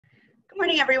Good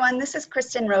morning, everyone. This is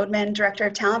Kristen Rodman, Director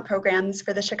of Talent Programs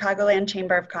for the Chicagoland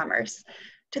Chamber of Commerce.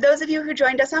 To those of you who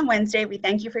joined us on Wednesday, we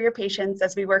thank you for your patience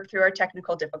as we work through our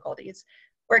technical difficulties.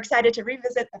 We're excited to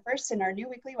revisit the first in our new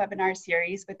weekly webinar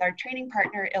series with our training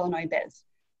partner, Illinois BIS.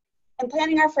 In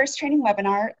planning our first training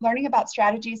webinar, learning about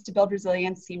strategies to build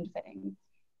resilience seemed fitting.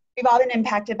 We've all been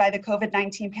impacted by the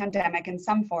COVID-19 pandemic in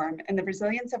some form, and the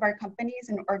resilience of our companies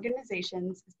and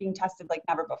organizations is being tested like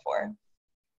never before.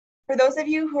 For those of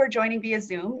you who are joining via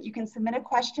Zoom, you can submit a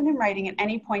question in writing at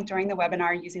any point during the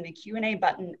webinar using the Q&A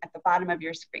button at the bottom of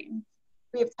your screen.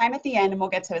 We have time at the end and we'll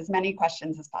get to as many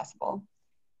questions as possible.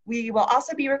 We will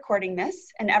also be recording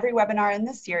this and every webinar in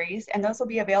this series, and those will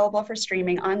be available for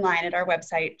streaming online at our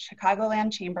website,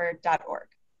 chicagolandchamber.org.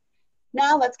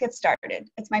 Now let's get started.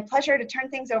 It's my pleasure to turn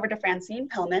things over to Francine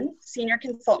Pillman, Senior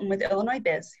Consultant with Illinois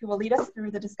BIS, who will lead us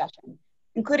through the discussion,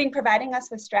 including providing us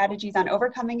with strategies on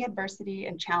overcoming adversity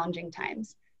in challenging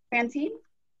times. Francine?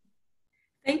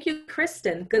 Thank you,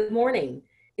 Kristen. Good morning.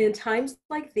 In times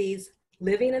like these,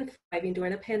 living and thriving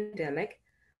during a pandemic,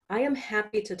 I am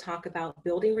happy to talk about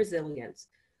building resilience.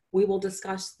 We will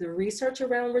discuss the research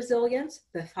around resilience,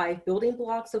 the 5 building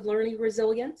blocks of learning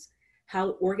resilience,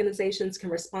 how organizations can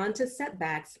respond to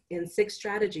setbacks, and 6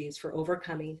 strategies for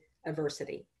overcoming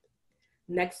adversity.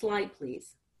 Next slide,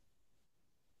 please.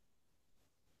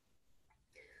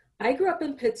 I grew up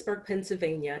in Pittsburgh,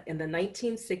 Pennsylvania in the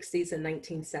 1960s and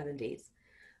 1970s.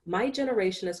 My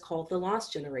generation is called the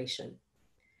lost generation.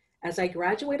 As I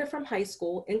graduated from high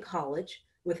school and college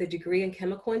with a degree in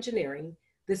chemical engineering,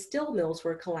 the steel mills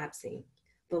were collapsing.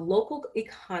 The local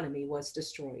economy was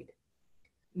destroyed.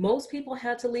 Most people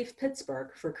had to leave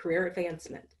Pittsburgh for career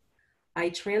advancement. I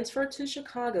transferred to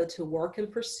Chicago to work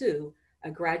and pursue a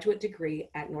graduate degree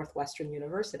at Northwestern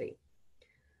University.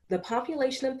 The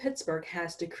population in Pittsburgh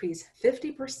has decreased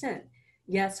 50%,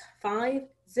 yes, 50,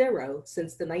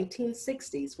 since the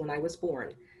 1960s when I was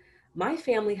born. My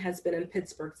family has been in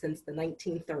Pittsburgh since the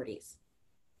 1930s.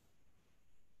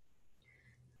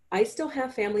 I still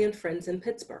have family and friends in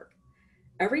Pittsburgh.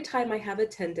 Every time I have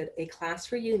attended a class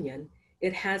reunion,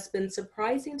 it has been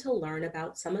surprising to learn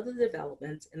about some of the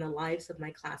developments in the lives of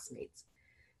my classmates.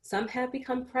 Some have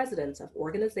become presidents of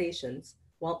organizations,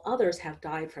 while others have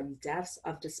died from deaths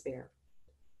of despair.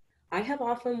 I have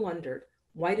often wondered,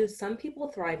 why do some people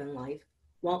thrive in life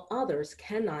while others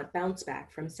cannot bounce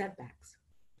back from setbacks?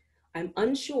 I'm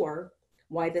unsure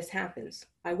why this happens.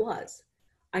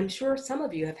 I'm sure some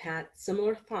of you have had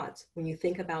similar thoughts when you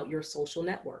think about your social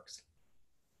networks.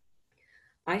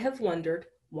 I have wondered,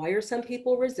 why are some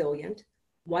people resilient?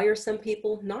 Why are some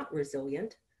people not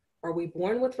resilient? Are we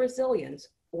born with resilience,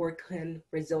 or can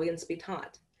resilience be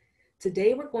taught?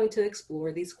 Today, we're going to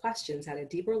explore these questions at a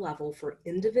deeper level for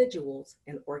individuals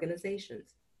and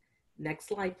organizations. Next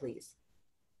slide, please.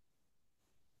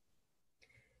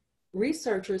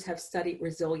 Researchers have studied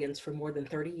resilience for more than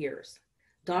 30 years.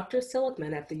 Dr.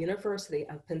 Seligman at the University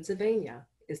of Pennsylvania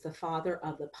is the father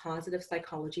of the positive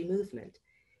psychology movement.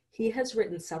 He has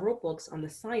written several books on the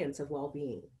science of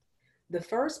well-being. The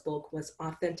first book was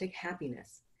Authentic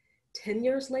Happiness. 10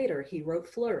 years later, he wrote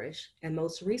Flourish, and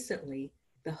most recently,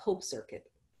 The Hope Circuit.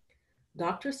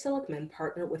 Dr. Seligman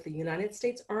partnered with the United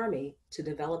States Army to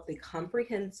develop the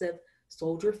comprehensive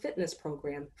soldier fitness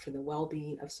program for the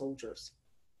well-being of soldiers.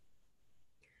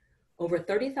 Over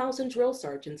 30,000 drill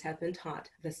sergeants have been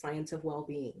taught the science of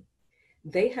well-being.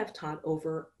 They have taught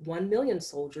over 1 million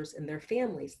soldiers and their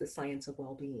families the science of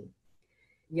well-being.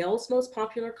 Yale's most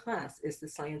popular class is the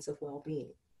science of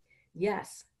well-being.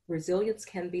 Yes, resilience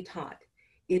can be taught.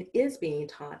 It is being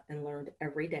taught and learned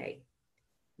every day.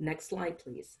 Next slide,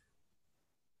 please.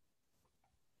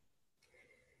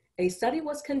 A study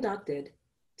was conducted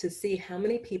to see how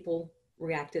many people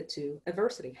reacted to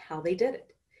adversity, how they did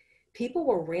it. People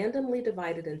were randomly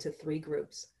divided into 3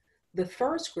 groups. The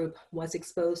first group was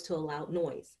exposed to a loud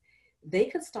noise. They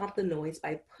could stop the noise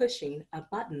by pushing a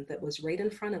button that was right in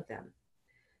front of them.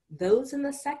 Those in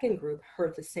the second group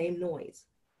heard the same noise.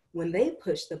 When they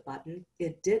pushed the button,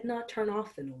 it did not turn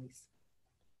off the noise.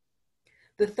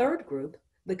 The third group,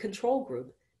 the control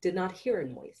group, did not hear a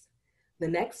noise. The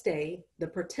next day, the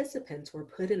participants were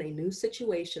put in a new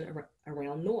situation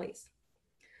around noise.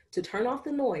 To turn off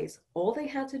the noise, all they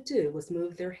had to do was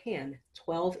move their hand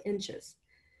 12 inches.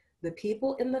 The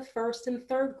people in the first and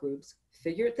third groups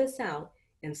figured this out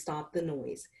and stopped the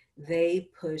noise. They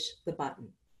pushed the button.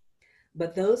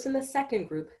 But those in the second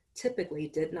group typically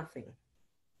did nothing.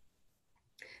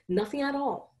 Nothing at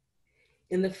all.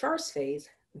 In the first phase,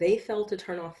 they failed to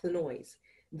turn off the noise.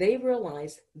 They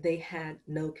realized they had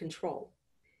no control.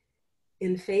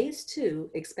 In phase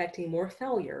 2, expecting more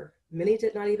failure, Many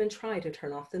did not even try to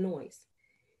turn off the noise.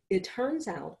 It turns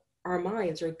out our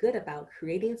minds are good about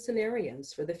creating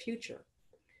scenarios for the future.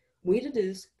 We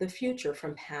deduce the future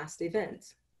from past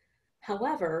events.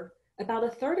 However, about a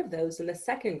third of those in the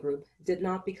second group did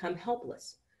not become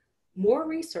helpless. More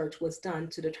research was done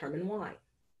to determine why.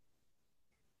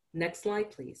 Next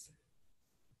slide, please.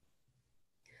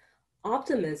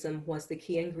 Optimism was the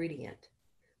key ingredient.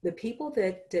 The people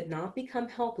that did not become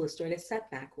helpless during a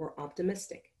setback were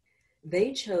optimistic.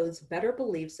 They chose better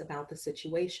beliefs about the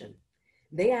situation.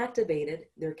 They activated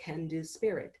their can-do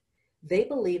spirit. They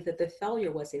believed that the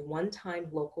failure was a one-time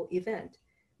local event.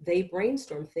 They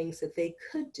brainstormed things that they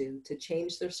could do to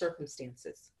change their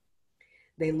circumstances.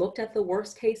 They looked at the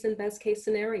worst case and best case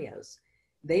scenarios.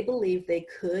 They believed they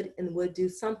could and would do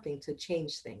something to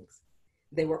change things.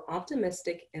 They were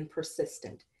optimistic and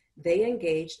persistent. They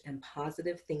engaged in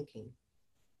positive thinking.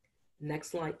 Next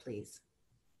slide, please.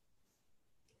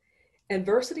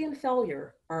 Adversity and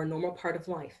failure are a normal part of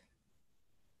life.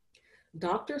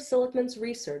 Dr. Seligman's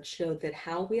research showed that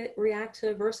how we react to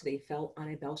adversity fell on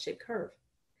a bell-shaped curve.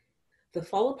 The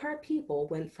fall-apart people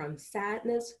went from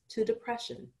sadness to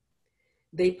depression.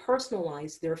 They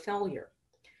personalized their failure.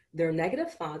 Their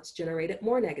negative thoughts generated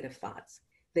more negative thoughts.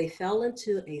 They fell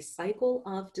into a cycle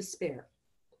of despair.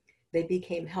 They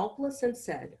became helpless and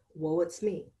said, "Woe, it's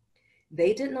me."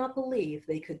 They did not believe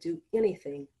they could do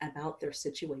anything about their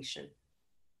situation.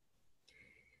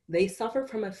 They suffered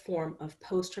from a form of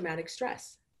post-traumatic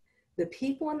stress. The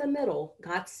people in the middle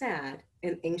got sad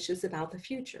and anxious about the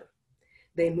future.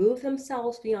 They moved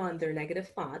themselves beyond their negative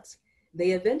thoughts.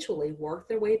 They eventually worked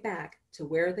their way back to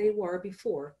where they were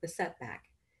before the setback.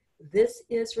 This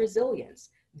is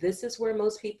resilience. This is where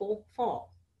most people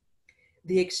fall.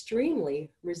 The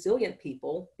extremely resilient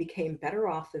people became better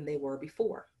off than they were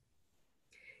before.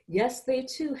 Yes, they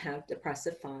too have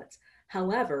depressive thoughts.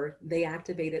 However, they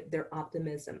activated their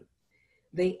optimism.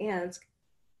 They asked,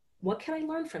 what can I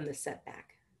learn from this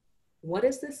setback? What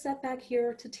is this setback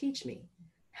here to teach me?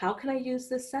 How can I use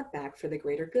this setback for the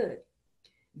greater good?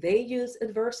 They used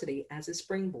adversity as a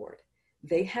springboard.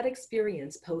 They had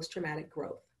experienced post-traumatic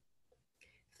growth.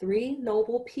 3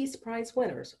 Nobel Peace Prize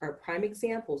winners are prime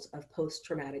examples of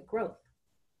post-traumatic growth.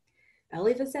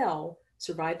 Elie Wiesel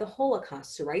survived the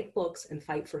Holocaust to write books and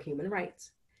fight for human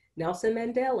rights. Nelson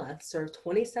Mandela served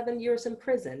 27 years in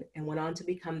prison and went on to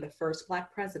become the first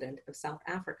Black president of South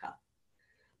Africa.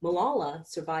 Malala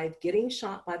survived getting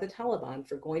shot by the Taliban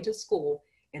for going to school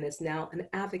and is now an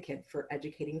advocate for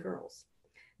educating girls.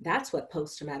 That's what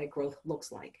post-traumatic growth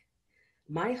looks like.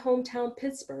 My hometown,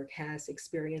 Pittsburgh, has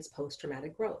experienced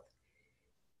post-traumatic growth.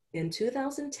 In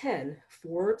 2010,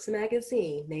 Forbes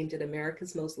magazine named it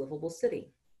America's most livable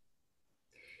city.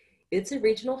 It's a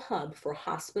regional hub for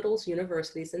hospitals,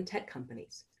 universities, and tech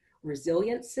companies.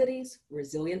 Resilient cities,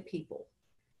 resilient people.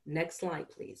 Next slide,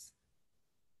 please.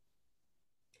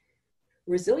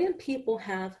 Resilient people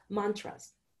have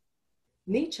mantras.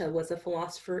 Nietzsche was a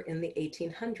philosopher in the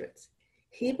 1800s.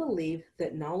 He believed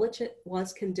that knowledge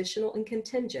was conditional and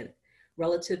contingent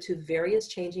relative to various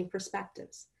changing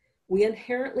perspectives. We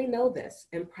inherently know this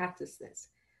and practice this.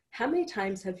 How many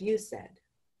times have you said,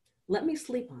 "Let me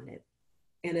sleep on it,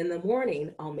 and in the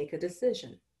morning I'll make a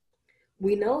decision"?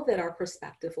 We know that our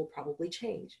perspective will probably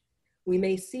change. We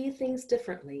may see things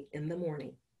differently in the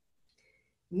morning.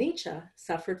 Nietzsche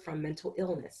suffered from mental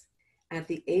illness. At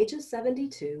the age of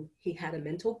 72, he had a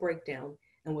mental breakdown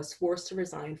and was forced to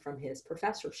resign from his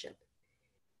professorship.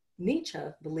 Nietzsche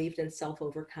believed in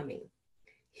self-overcoming.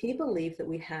 He believed that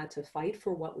we had to fight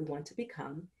for what we want to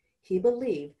become. He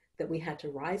believed that we had to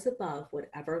rise above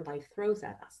whatever life throws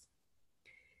at us.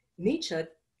 Nietzsche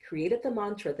created the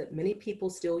mantra that many people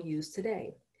still use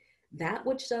today. That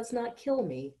which does not kill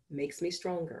me makes me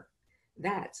stronger.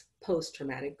 That's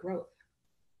post-traumatic growth.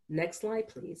 Next slide,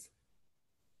 please.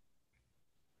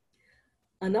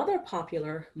 Another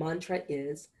popular mantra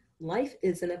is, life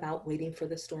isn't about waiting for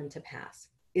the storm to pass.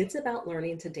 It's about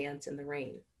learning to dance in the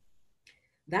rain.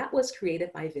 That was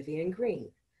created by Vivian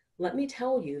Green. Let me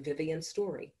tell you Vivian's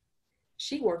story.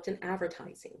 She worked in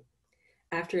advertising.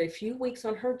 After a few weeks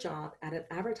on her job at an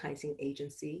advertising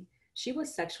agency, she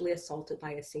was sexually assaulted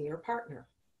by a senior partner.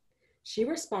 She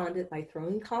responded by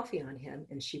throwing coffee on him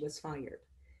and she was fired.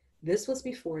 This was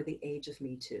before the age of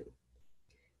Me Too.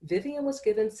 Vivian was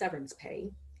given severance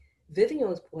pay.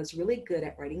 Vivian was really good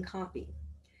at writing copy.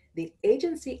 The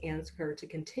agency asked her to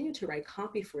continue to write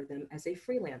copy for them as a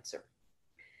freelancer.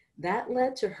 That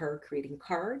led to her creating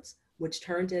cards, which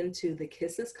turned into the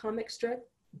Kisses comic strip,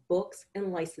 books,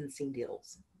 and licensing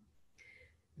deals.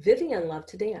 Vivian loved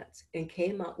to dance and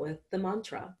came up with the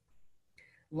mantra,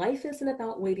 Life isn't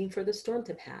about waiting for the storm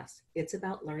to pass. It's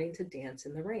about learning to dance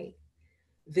in the rain.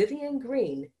 Vivian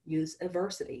Green used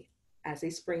adversity as a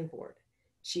springboard.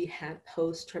 She had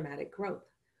post-traumatic growth.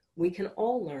 We can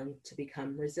all learn to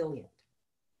become resilient.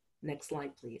 Next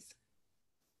slide, please.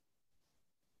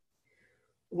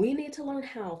 We need to learn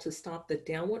how to stop the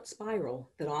downward spiral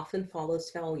that often follows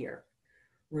failure.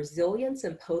 Resilience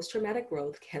and post-traumatic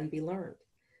growth can be learned.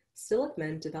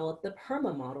 Seligman developed the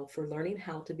PERMA model for learning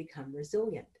how to become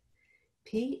resilient.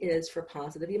 P is for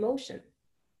positive emotion.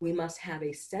 We must have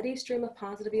a steady stream of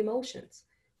positive emotions.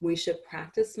 We should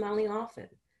practice smiling often.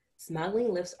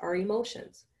 Smiling lifts our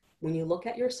emotions. When you look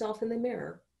at yourself in the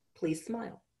mirror, please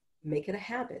smile. Make it a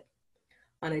habit.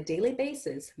 On a daily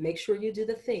basis, make sure you do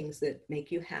the things that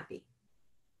make you happy.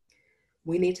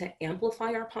 We need to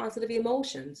amplify our positive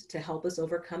emotions to help us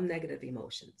overcome negative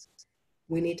emotions.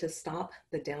 We need to stop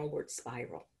the downward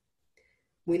spiral.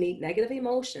 We need negative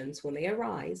emotions when they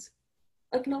arise,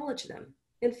 acknowledge them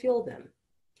and feel them.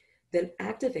 Then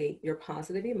activate your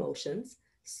positive emotions,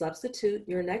 substitute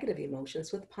your negative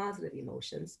emotions with positive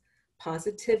emotions.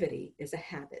 Positivity is a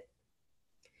habit.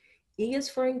 E is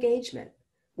for engagement.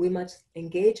 We must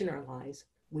engage in our lives.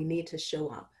 We need to show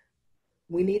up.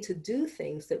 We need to do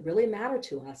things that really matter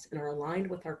to us and are aligned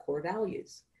with our core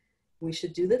values. We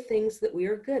should do the things that we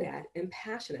are good at and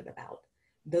passionate about,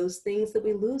 those things that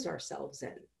we lose ourselves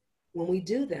in. When we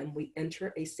do them, we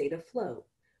enter a state of flow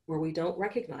where we don't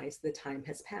recognize the time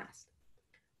has passed.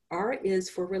 R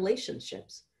is for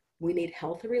relationships. We need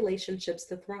healthy relationships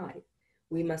to thrive.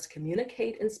 We must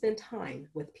communicate and spend time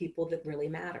with people that really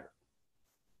matter.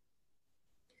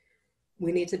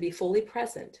 We need to be fully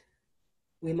present.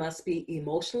 We must be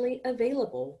emotionally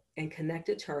available and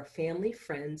connected to our family,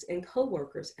 friends, and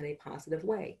coworkers in a positive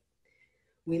way.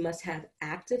 We must have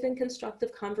active and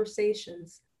constructive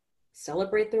conversations,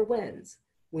 celebrate their wins.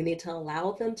 We need to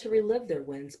allow them to relive their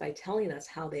wins by telling us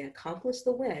how they accomplished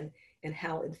the win and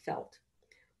how it felt.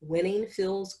 Winning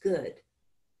feels good.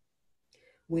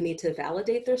 We need to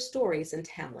validate their stories and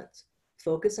talents,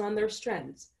 focus on their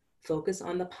strengths, focus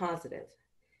on the positive.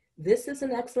 This is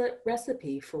an excellent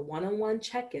recipe for one-on-one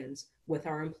check-ins with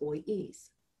our employees.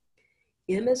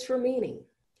 M is for meaning.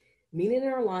 Meaning in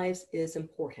our lives is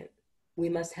important. We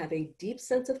must have a deep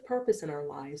sense of purpose in our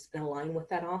lives and align with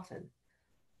that often.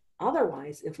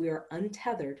 Otherwise, if we are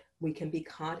untethered, we can be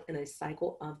caught in a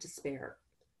cycle of despair.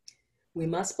 We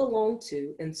must belong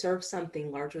to and serve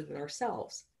something larger than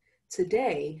ourselves.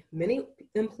 Today, many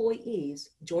employees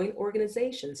join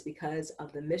organizations because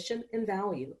of the mission and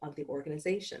value of the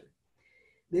organization.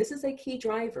 This is a key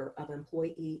driver of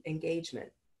employee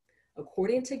engagement.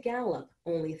 According to Gallup,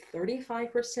 only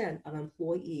 35% of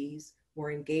employees were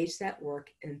engaged at work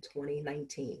in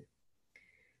 2019.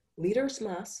 Leaders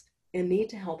must and need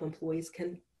to help employees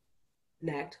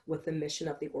connect with the mission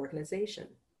of the organization.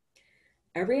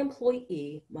 Every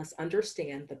employee must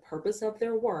understand the purpose of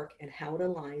their work and how it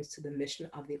aligns to the mission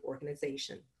of the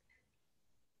organization.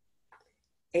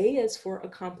 A is for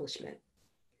accomplishment.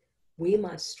 We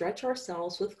must stretch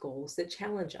ourselves with goals that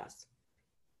challenge us.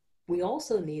 We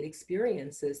also need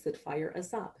experiences that fire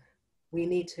us up. We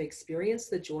need to experience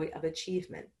the joy of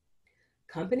achievement.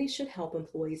 Companies should help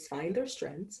employees find their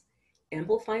strengths,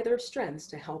 amplify their strengths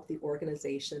to help the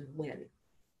organization win.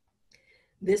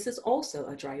 This is also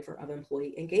a driver of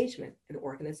employee engagement in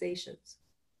organizations.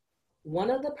 One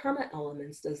of the PERMA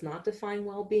elements does not define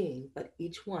well-being, but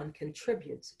each one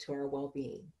contributes to our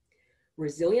well-being.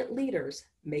 Resilient leaders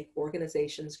make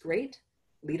organizations great.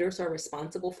 Leaders are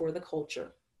responsible for the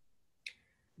culture.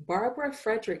 Barbara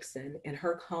Fredrickson and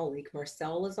her colleague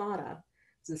Marcel Lozada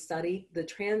studied the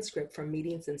transcript from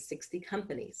meetings in 60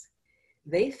 companies.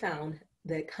 They found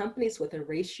that companies with a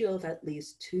ratio of at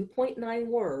least 2.9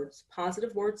 words,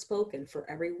 positive words spoken for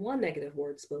every one negative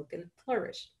word spoken,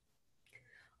 flourished.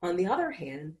 On the other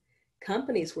hand,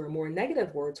 companies where more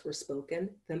negative words were spoken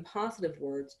than positive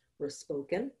words were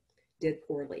spoken did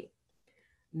poorly.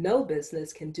 No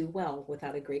business can do well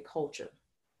without a great culture.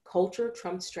 Culture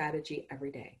trumps strategy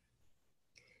every day.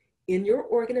 In your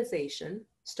organization,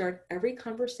 start every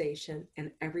conversation and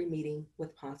every meeting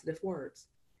with positive words.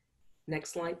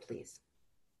 Next slide, please.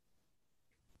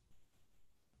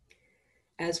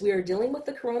 As we are dealing with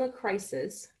the corona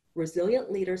crisis,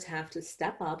 resilient leaders have to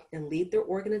step up and lead their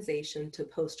organization to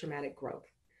post-traumatic growth.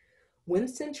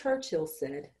 Winston Churchill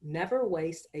said, "Never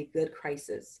waste a good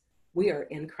crisis. We are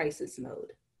in crisis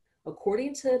mode."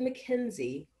 According to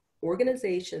McKinsey,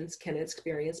 organizations can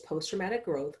experience post-traumatic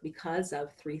growth because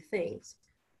of three things: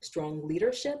 strong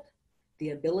leadership,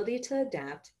 the ability to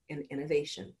adapt, and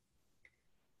innovation.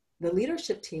 The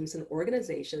leadership teams and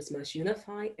organizations must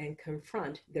unify and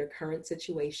confront their current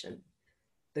situation.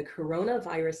 The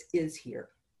coronavirus is here.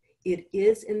 It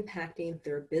is impacting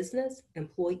their business,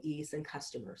 employees, and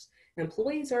customers.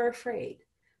 Employees are afraid.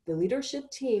 The leadership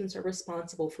teams are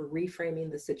responsible for reframing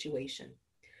the situation,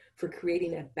 for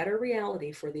creating a better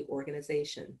reality for the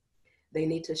organization. They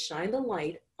need to shine the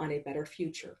light on a better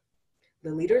future. The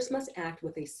leaders must act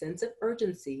with a sense of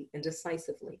urgency and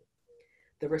decisively.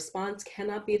 The response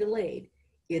cannot be delayed.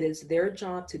 It is their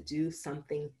job to do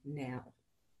something now.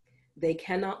 They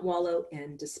cannot wallow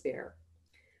in despair.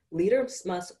 Leaders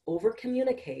must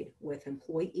over-communicate with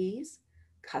employees,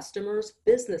 customers,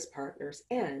 business partners,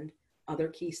 and other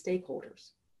key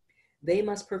stakeholders. They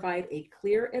must provide a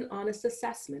clear and honest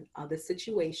assessment of the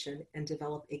situation and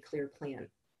develop a clear plan.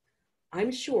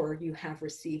 I'm sure you have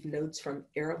received notes from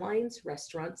airlines,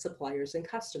 restaurants, suppliers, and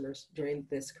customers during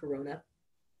this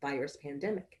coronavirus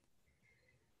pandemic.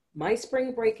 My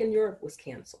spring break in Europe was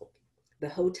canceled. The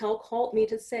hotel called me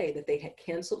to say that they had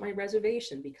canceled my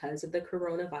reservation because of the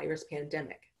coronavirus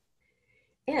pandemic,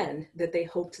 and that they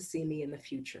hope to see me in the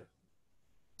future.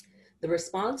 The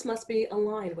response must be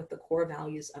aligned with the core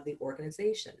values of the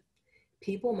organization.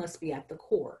 People must be at the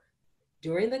core.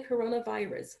 During the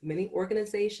coronavirus, many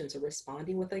organizations are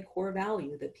responding with a core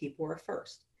value that people are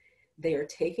first. They are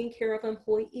taking care of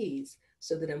employees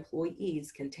so that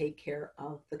employees can take care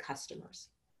of the customers.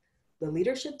 The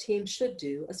leadership team should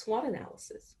do a SWOT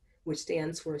analysis, which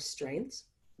stands for strengths,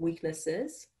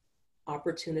 weaknesses,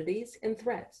 opportunities, and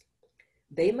threats.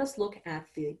 They must look at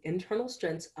the internal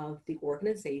strengths of the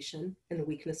organization and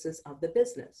weaknesses of the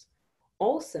business.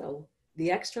 Also, the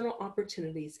external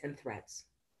opportunities and threats.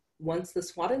 Once the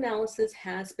SWOT analysis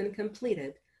has been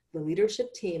completed, the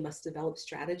leadership team must develop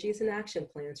strategies and action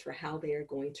plans for how they are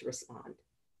going to respond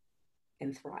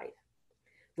and thrive.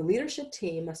 The leadership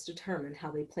team must determine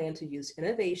how they plan to use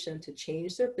innovation to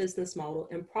change their business model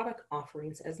and product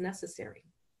offerings as necessary.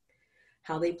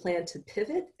 How they plan to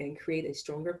pivot and create a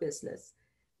stronger business.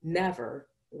 Never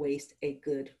waste a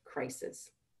good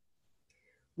crisis.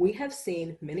 We have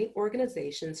seen many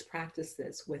organizations practice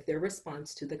this with their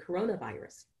response to the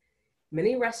coronavirus.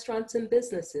 Many restaurants and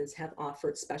businesses have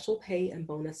offered special pay and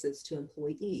bonuses to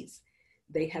employees.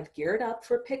 They have geared up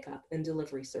for pickup and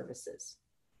delivery services.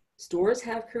 Stores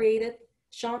have created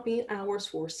shopping hours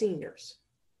for seniors.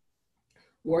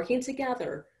 Working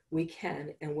together, we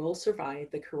can and will survive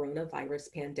the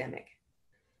coronavirus pandemic.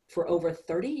 For over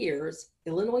 30 years,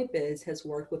 Illinois BIS has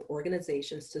worked with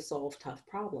organizations to solve tough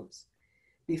problems.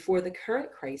 Before the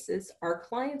current crisis, our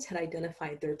clients had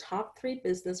identified their top 3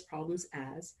 business problems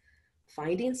as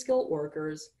finding skilled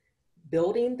workers,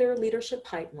 building their leadership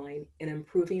pipeline, and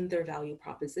improving their value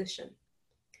proposition.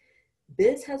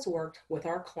 BIS has worked with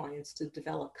our clients to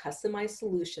develop customized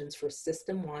solutions for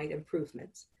system-wide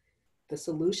improvements. The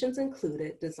solutions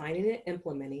included designing and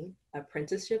implementing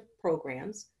apprenticeship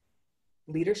programs,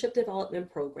 leadership development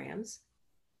programs,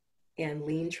 and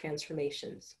lean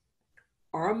transformations.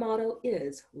 Our motto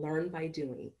is learn by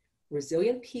doing.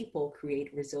 Resilient people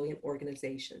create resilient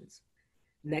organizations.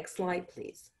 Next slide,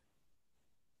 please.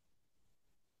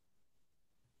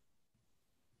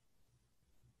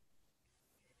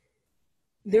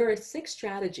 There are 6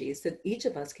 strategies that each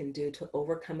of us can do to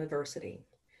overcome adversity.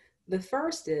 The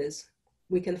first is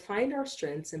we can find our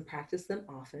strengths and practice them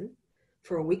often.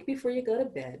 For a week before you go to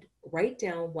bed, write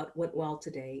down what went well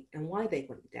today and why they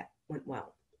went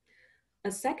well.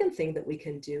 A second thing that we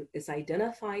can do is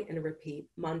identify and repeat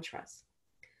mantras.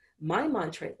 My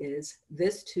mantra is,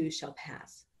 this too shall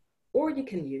pass. Or you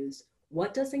can use,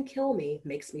 what doesn't kill me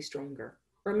makes me stronger,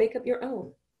 or make up your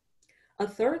own. A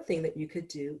third thing that you could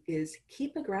do is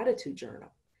keep a gratitude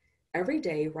journal. Every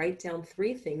day, write down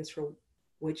 3 things for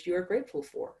which you are grateful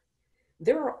for.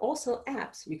 There are also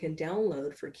apps you can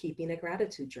download for keeping a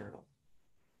gratitude journal.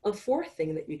 A fourth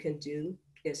thing that you can do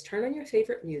is turn on your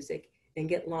favorite music and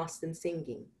get lost in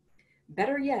singing.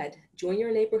 Better yet, join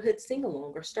your neighborhood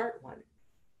sing-along or start one.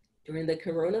 During the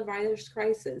coronavirus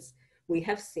crisis, we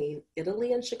have seen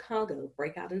Italy and Chicago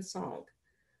break out in song.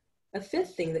 A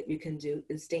fifth thing that you can do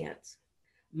is dance.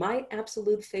 My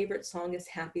absolute favorite song is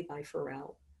Happy by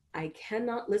Pharrell. I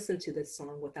cannot listen to this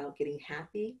song without getting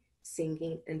happy,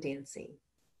 singing, and dancing.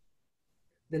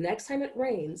 The next time it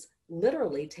rains,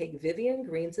 literally take Vivian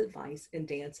Green's advice and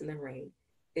dance in the rain.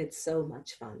 It's so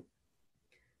much fun.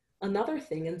 Another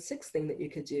thing and 6th thing that you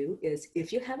could do is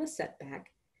if you have a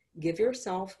setback, give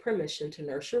yourself permission to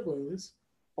nurse your wounds,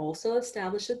 also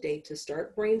establish a date to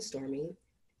start brainstorming,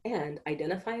 and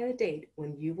identify a date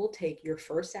when you will take your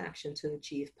first action to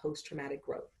achieve post-traumatic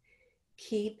growth.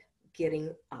 Keep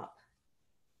getting up.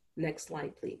 Next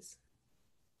slide, please.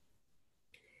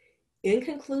 In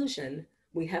conclusion,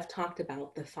 we have talked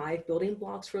about the 5 building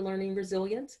blocks for learning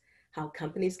resilience, how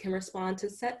companies can respond to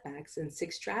setbacks, and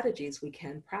 6 strategies we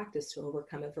can practice to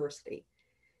overcome adversity.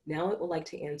 Now I would like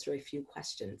to answer a few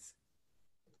questions.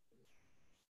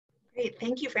 Great,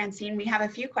 thank you, Francine. We have a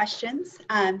few questions,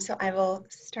 so I will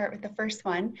start with the first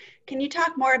one. Can you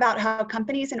talk more about how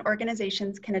companies and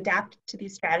organizations can adapt to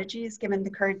these strategies given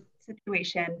the current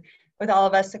situation with all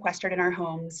of us sequestered in our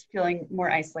homes, feeling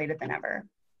more isolated than ever?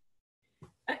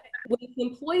 When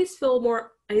employees feel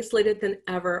more isolated than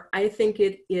ever, I think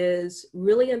it is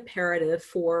really imperative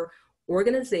for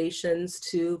organizations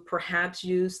to perhaps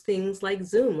use things like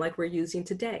Zoom, like we're using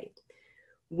today.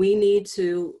 We need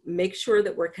to make sure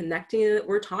that we're connecting, that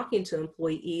we're talking to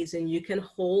employees, and you can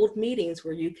hold meetings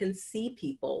where you can see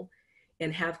people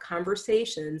and have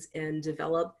conversations and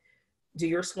do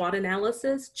your SWOT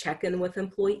analysis, check in with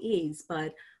employees.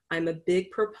 But I'm a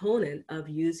big proponent of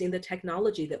using the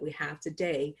technology that we have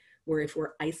today, where if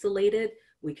we're isolated,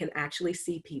 we can actually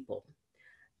see people.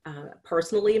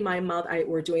 Personally,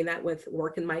 we're doing that with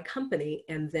work in my company.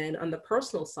 And then on the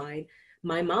personal side,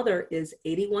 my mother is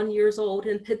 81 years old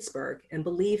in Pittsburgh, and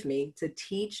believe me, to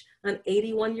teach an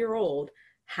 81-year-old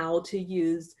how to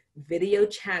use video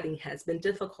chatting has been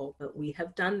difficult, but we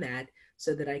have done that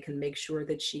so that I can make sure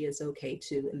that she is okay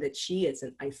too, and that she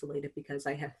isn't isolated, because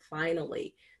I have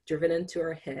finally driven into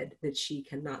her head that she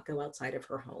cannot go outside of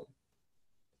her home.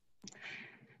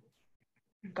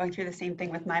 I'm going through the same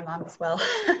thing with my mom as well.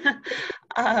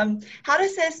 How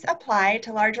does this apply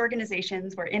to large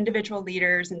organizations where individual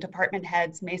leaders and department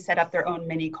heads may set up their own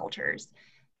mini cultures?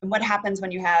 And what happens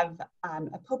when you have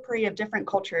a potpourri of different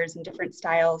cultures and different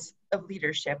styles of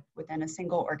leadership within a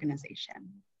single organization?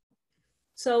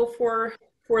 So for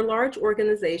large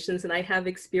organizations, and I have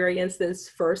experienced this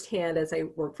firsthand as I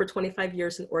worked for 25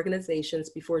 years in organizations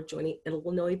before joining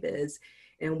Illinois BIS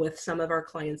and with some of our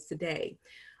clients today,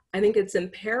 I think it's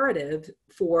imperative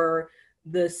for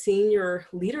the senior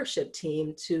leadership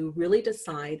team to really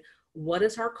decide what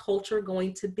is our culture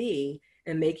going to be,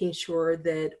 and making sure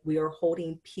that we are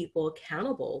holding people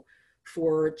accountable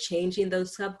for changing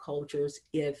those subcultures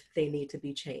if they need to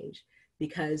be changed,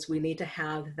 because we need to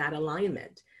have that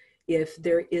alignment. If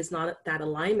there is not that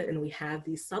alignment and we have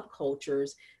these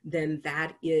subcultures, then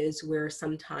that is where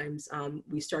sometimes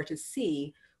we start to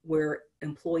see where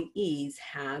employees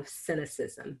have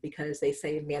cynicism, because they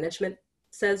say management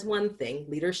says one thing,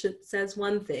 leadership says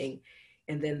one thing,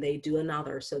 and then they do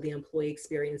another. So the employee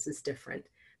experience is different.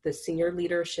 The senior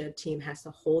leadership team has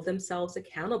to hold themselves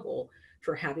accountable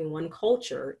for having one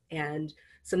culture. And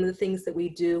some of the things that we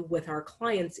do with our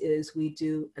clients is we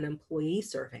do an employee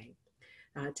survey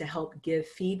to help give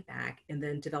feedback and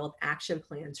then develop action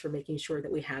plans for making sure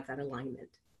that we have that alignment.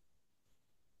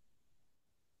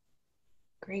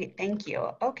 Great, thank you.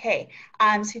 Okay,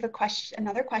 so we have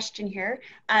another question here.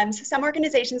 So some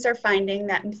organizations are finding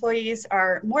that employees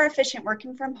are more efficient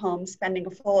working from home, spending a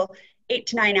full 8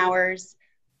 to 9 hours.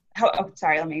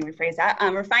 Let me rephrase that.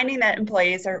 We're finding that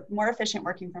employees are more efficient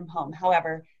working from home.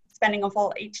 However, spending a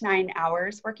full 8 to 9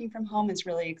 hours working from home is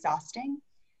really exhausting.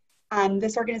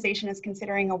 This organization is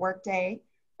considering a workday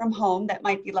from home that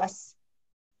might be less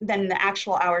than the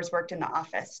actual hours worked in the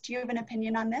office. Do you have an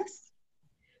opinion on this?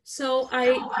 So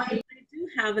I do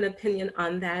have an opinion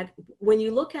on that. When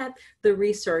you look at the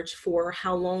research for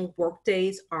how long work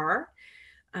days are,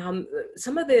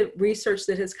 some of the research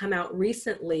that has come out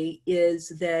recently is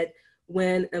that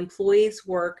when employees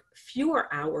work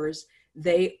fewer hours,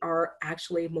 they are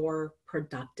actually more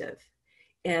productive.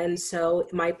 And so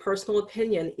my more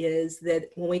opinion is that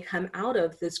when we come out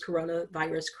of this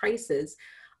coronavirus crisis,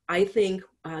 I think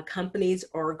companies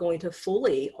are going to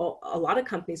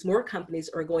more companies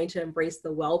are going to embrace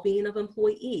the well-being of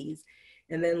employees,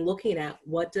 and then looking at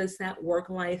what does that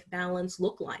work-life balance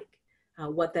look like,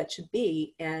 what that should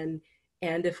be, and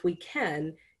if we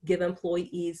can, give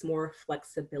employees more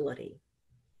flexibility.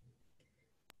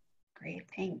 Great,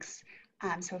 thanks.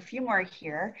 So a few more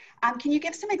here. Can you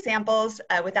give some examples,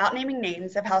 without naming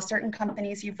names, of how certain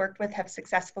companies you've worked with have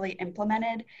successfully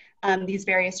implemented these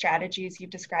various strategies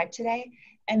you've described today?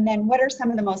 And then what are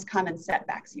some of the most common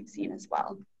setbacks you've seen as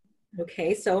well?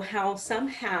 Okay, so how some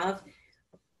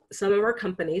of our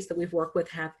companies that we've worked with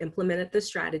have implemented the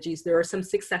strategies. There are some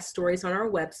success stories on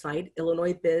our website,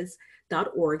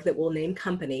 illinoisbiz.org, that will name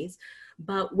companies.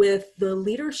 But with the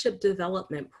leadership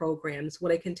development programs,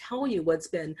 what I can tell you what's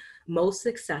been most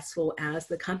successful as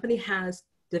the company has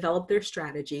developed their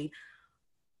strategy,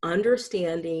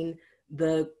 understanding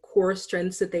the core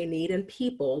strengths that they need in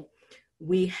people,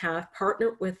 we have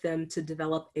partnered with them to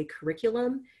develop a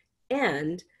curriculum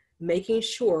and making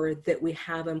sure that we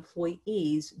have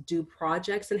employees do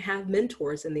projects and have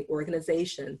mentors in the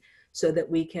organization so that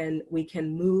we can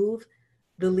move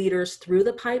the leaders through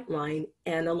the pipeline.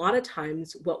 And a lot of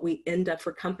times what we end up,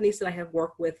 for companies that I have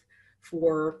worked with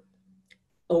for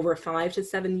over 5 to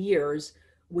 7 years,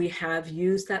 we have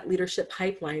used that leadership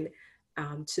pipeline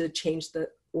to change the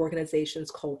organization's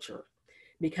culture.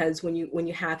 Because when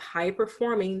you have high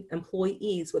performing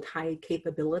employees with high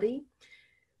capability,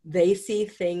 they see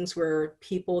things where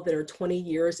people that are 20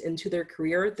 years into their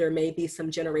career, there may be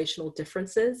some generational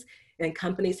differences, and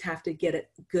companies have to get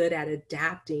good at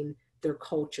adapting their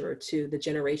culture to the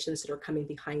generations that are coming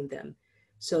behind them.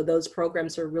 So those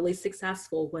programs are really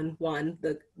successful when, one,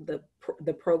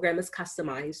 the program is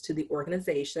customized to the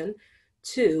organization;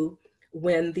 two,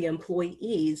 when the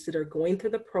employees that are going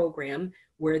through the program,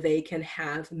 where they can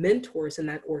have mentors in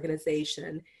that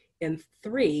organization; and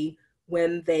three,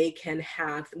 when they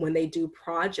do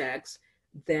projects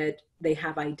that they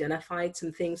have identified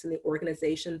some things in the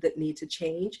organization that need to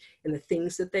change, and the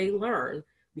things that they learn,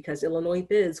 because Illinois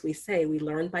BIS, we say we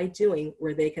learn by doing,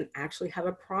 where they can actually have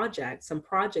some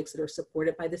projects that are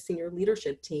supported by the senior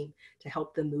leadership team to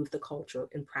help them move the culture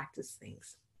and practice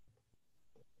things.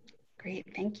 Great,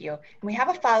 thank you. And we have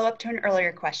a follow-up to an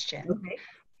earlier question. Okay.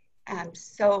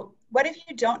 So what if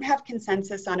you don't have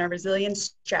consensus on a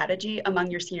resilience strategy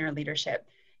among your senior leadership?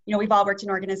 You know, we've all worked in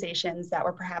organizations that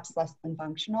were perhaps less than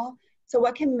functional. So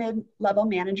what can mid-level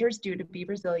managers do to be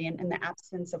resilient in the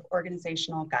absence of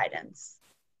organizational guidance?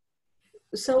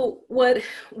 So what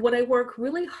I work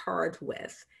really hard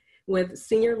with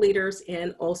senior leaders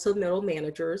and also middle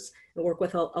managers, I work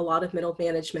with a lot of middle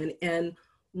management. And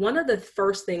one of the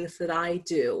first things that I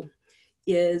do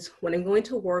is, when I'm going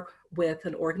to work with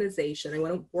an organization, I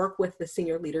want to work with the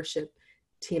senior leadership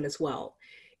team as well.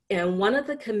 And one of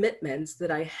the commitments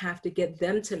that I have to get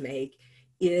them to make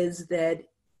is that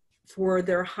for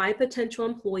their high potential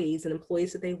employees and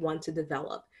employees that they want to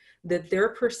develop, that their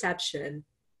perception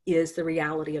is the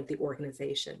reality of the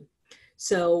organization.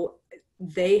 So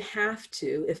they have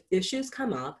to, if issues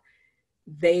come up,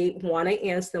 they want to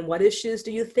ask them, what issues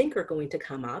do you think are going to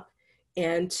come up?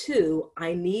 And two,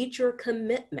 I need your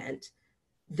commitment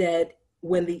that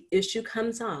when the issue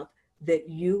comes up, that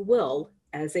you will,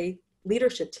 as a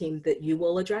leadership team, that you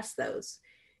will address those,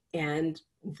 and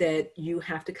that you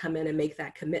have to come in and make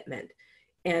that commitment.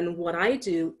 And what I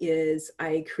do is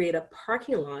I create a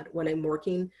parking lot when I'm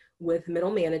working with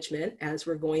middle management as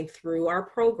we're going through our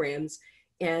programs.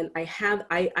 And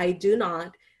I do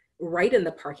not write in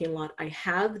the parking lot. I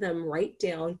have them write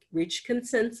down, reach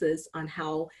consensus on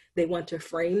how they want to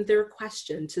frame their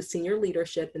question to senior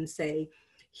leadership and say,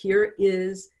 here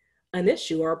is an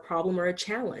issue or a problem or a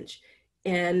challenge.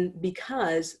 And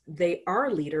because they are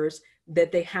leaders,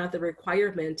 that they have the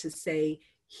requirement to say,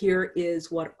 here is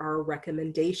what our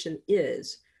recommendation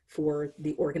is for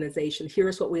the organization.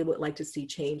 Here's what we would like to see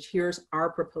change. Here's our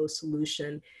proposed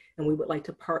solution, and we would like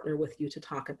to partner with you to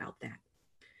talk about that.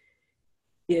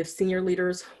 If senior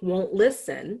leaders won't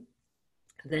listen,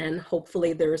 then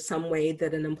hopefully there's some way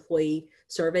that an employee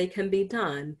survey can be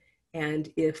done.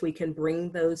 And if we can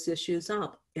bring those issues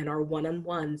up in our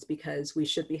one-on-ones, because we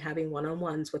should be having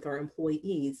one-on-ones with our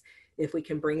employees, if we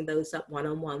can bring those up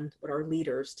one-on-one with our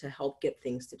leaders to help get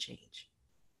things to change.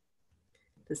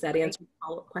 Does that answer the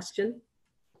follow-up question?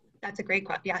 That's a great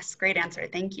question. Yes, great answer.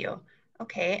 Thank you.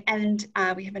 Okay, and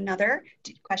we have another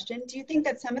question. Do you think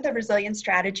that some of the resilience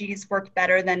strategies work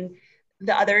better than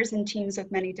the others in teams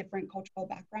with many different cultural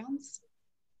backgrounds?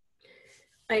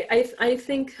 I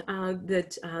think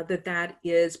that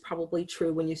is probably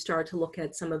true when you start to look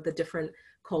at some of the different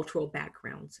cultural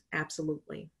backgrounds.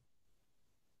 Absolutely.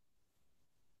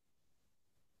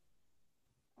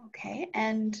 Okay,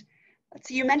 and let's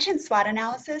see, you mentioned SWOT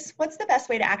analysis. What's the best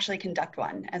way to actually conduct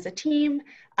one as a team,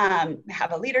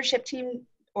 have a leadership team,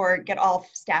 or get all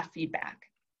staff feedback?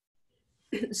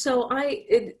 So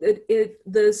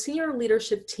the senior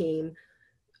leadership team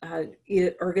are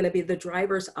going to be the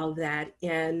drivers of that.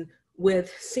 And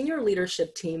with senior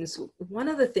leadership teams, one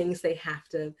of the things they have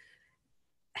to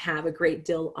have a great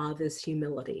deal of is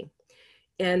humility.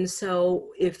 And so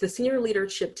if the senior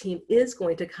leadership team is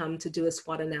going to come to do a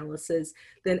SWOT analysis,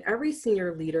 then every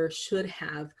senior leader should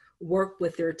have worked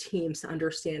with their teams to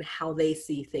understand how they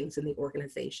see things in the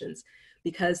organizations,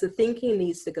 because the thinking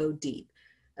needs to go deep.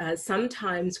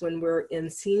 Sometimes when we're in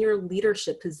senior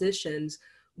leadership positions,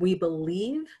 we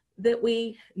believe that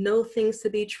we know things to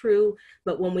be true,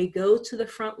 but when we go to the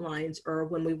front lines or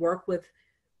when we work with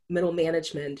middle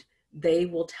management, they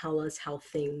will tell us how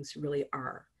things really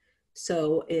are.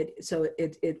 So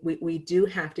we do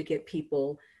have to get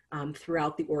people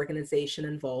throughout the organization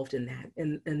involved in that.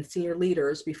 And senior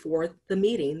leaders, before the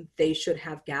meeting, they should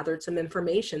have gathered some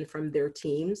information from their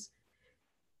teams,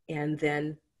 and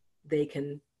then they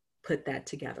can put that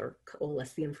together,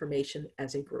 coalesce the information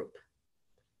as a group.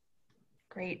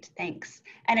 Great, thanks.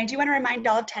 And I do want to remind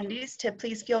all attendees to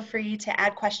please feel free to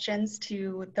add questions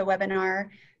to the webinar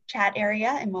chat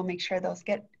area, and we'll make sure those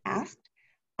get asked.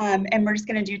 And we're just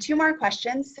going to do 2 more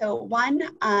questions. So one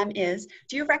is,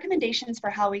 do you have recommendations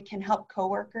for how we can help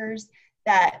coworkers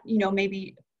that, you know,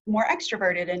 maybe more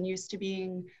extroverted and used to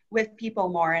being with people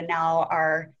more and now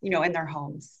are, you know, in their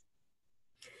homes?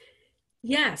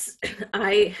 Yes,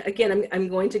 I'm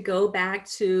going to go back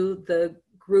to the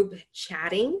group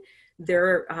chatting.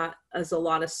 There is a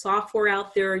lot of software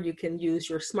out there. You can use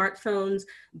your smartphones,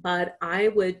 but I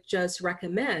would just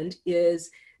recommend is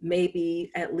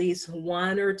maybe at least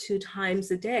 1 or 2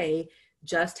 times a day,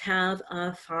 just have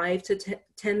a 5 to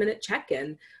 10 minute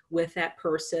check-in with that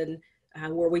person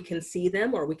where we can see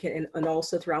them, or we can, and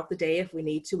also throughout the day, if we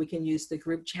need to, we can use the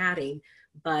group chatting.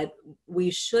 But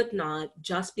we should not,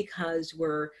 just because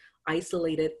we're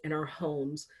isolated in our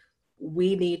homes,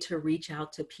 we need to reach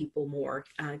out to people more,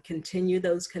 continue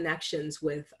those connections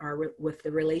with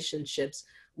the relationships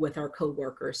with our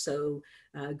coworkers. So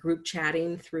group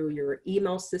chatting through your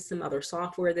email system, other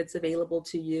software that's available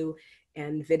to you,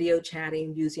 and video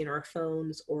chatting using our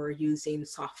phones or using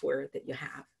software that you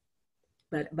have.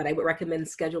 But I would recommend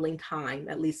scheduling time,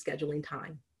 at least scheduling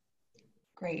time.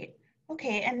 Great.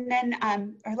 Okay, and then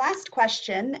our last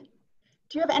question,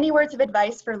 do you have any words of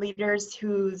advice for leaders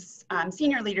whose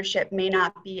senior leadership may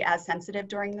not be as sensitive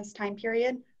during this time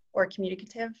period or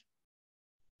communicative?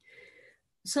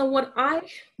 So what I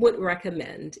would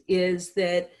recommend is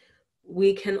that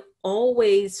we can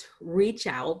always reach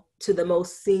out to the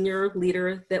most senior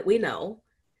leader that we know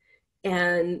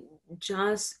and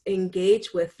just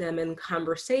engage with them in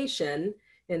conversation,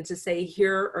 and to say,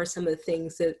 here are some of the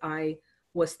things that I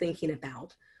was thinking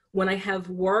about. When I have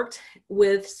worked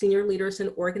with senior leaders in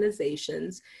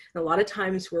organizations, and a lot of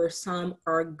times where some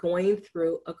are going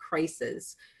through a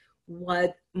crisis,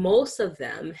 what most of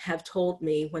them have told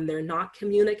me when they're not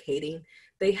communicating,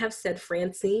 they have said,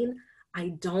 Francine, I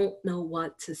don't know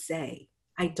what to say.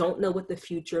 I don't know what the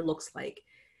future looks like.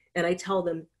 And I tell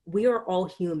them, we are all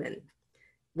human.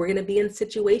 We're going to be in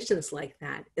situations like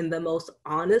that. And the most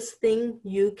honest thing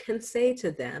you can say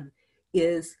to them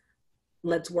is,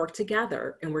 let's work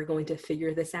together and we're going to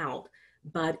figure this out.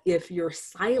 But if you're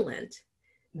silent,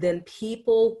 then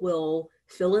people will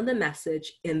fill in the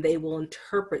message and they will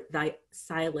interpret that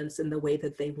silence in the way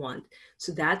that they want.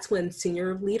 So that's when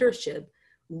senior leadership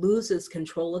loses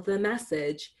control of the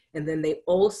message, and then they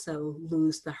also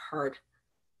lose the heart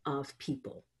of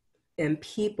people. And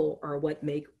people are what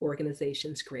make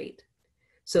organizations great.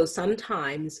 So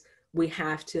sometimes we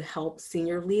have to help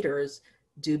senior leaders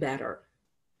do better.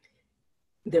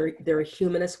 They're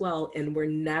human as well, and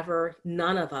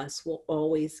none of us will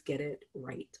always get it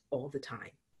right all the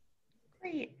time.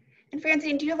 Great. And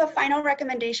Francine, do you have a final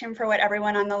recommendation for what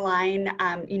everyone on the line,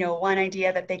 one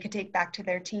idea that they could take back to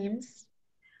their teams?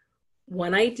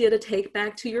 One idea to take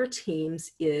back to your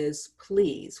teams is,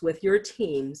 please, with your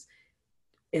teams,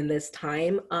 in this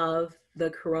time of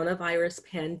the coronavirus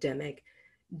pandemic,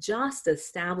 just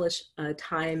establish a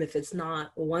time, if it's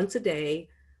not once a day,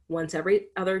 once every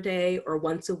other day, or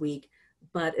once a week,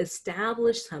 but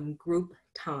establish some group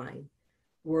time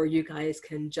where you guys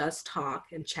can just talk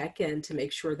and check in to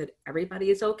make sure that everybody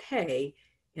is okay,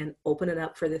 and open it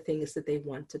up for the things that they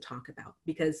want to talk about.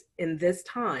 Because in this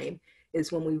time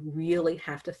is when we really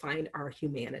have to find our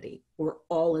humanity. We're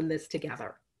all in this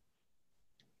together.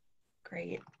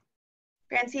 Great.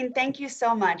 Francine, thank you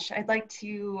so much. I'd like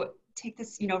to take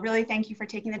this, really thank you for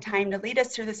taking the time to lead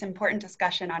us through this important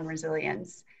discussion on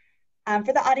resilience.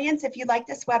 For the audience, if you like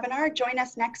this webinar, join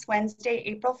us next Wednesday,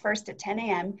 April 1st at 10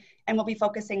 a.m., and we'll be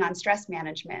focusing on stress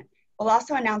management. We'll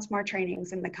also announce more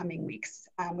trainings in the coming weeks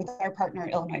with our partner,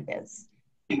 Illinois BIS.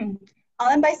 I'll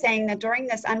end by saying that during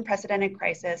this unprecedented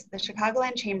crisis, the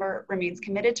Chicagoland Chamber remains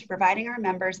committed to providing our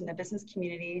members in the business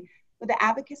community with the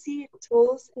advocacy,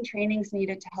 tools, and trainings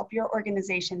needed to help your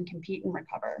organization compete and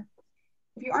recover.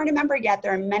 If you aren't a member yet,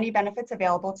 there are many benefits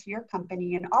available to your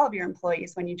company and all of your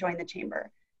employees when you join the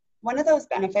Chamber. One of those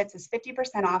benefits is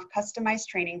 50% off customized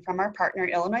training from our partner,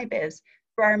 Illinois BIS,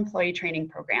 through our employee training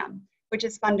program, which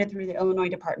is funded through the Illinois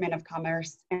Department of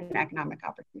Commerce and Economic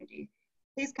Opportunity.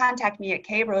 Please contact me at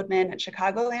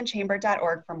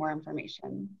krodman@chicagolandchamber.org for more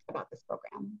information about this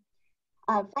program.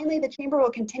 Finally, the Chamber will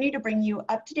continue to bring you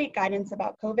up-to-date guidance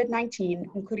about COVID-19,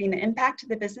 including the impact to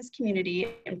the business community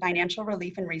and financial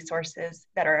relief and resources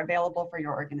that are available for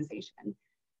your organization.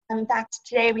 In fact,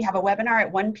 today we have a webinar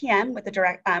at 1 p.m. with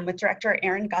Director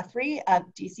Aaron Guthrie of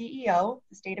DCEO,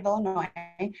 the state of Illinois.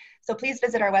 So please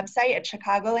visit our website at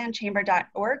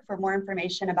chicagolandchamber.org for more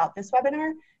information about this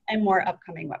webinar and more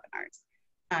upcoming webinars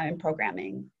and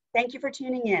programming. Thank you for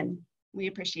tuning in. We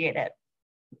appreciate it.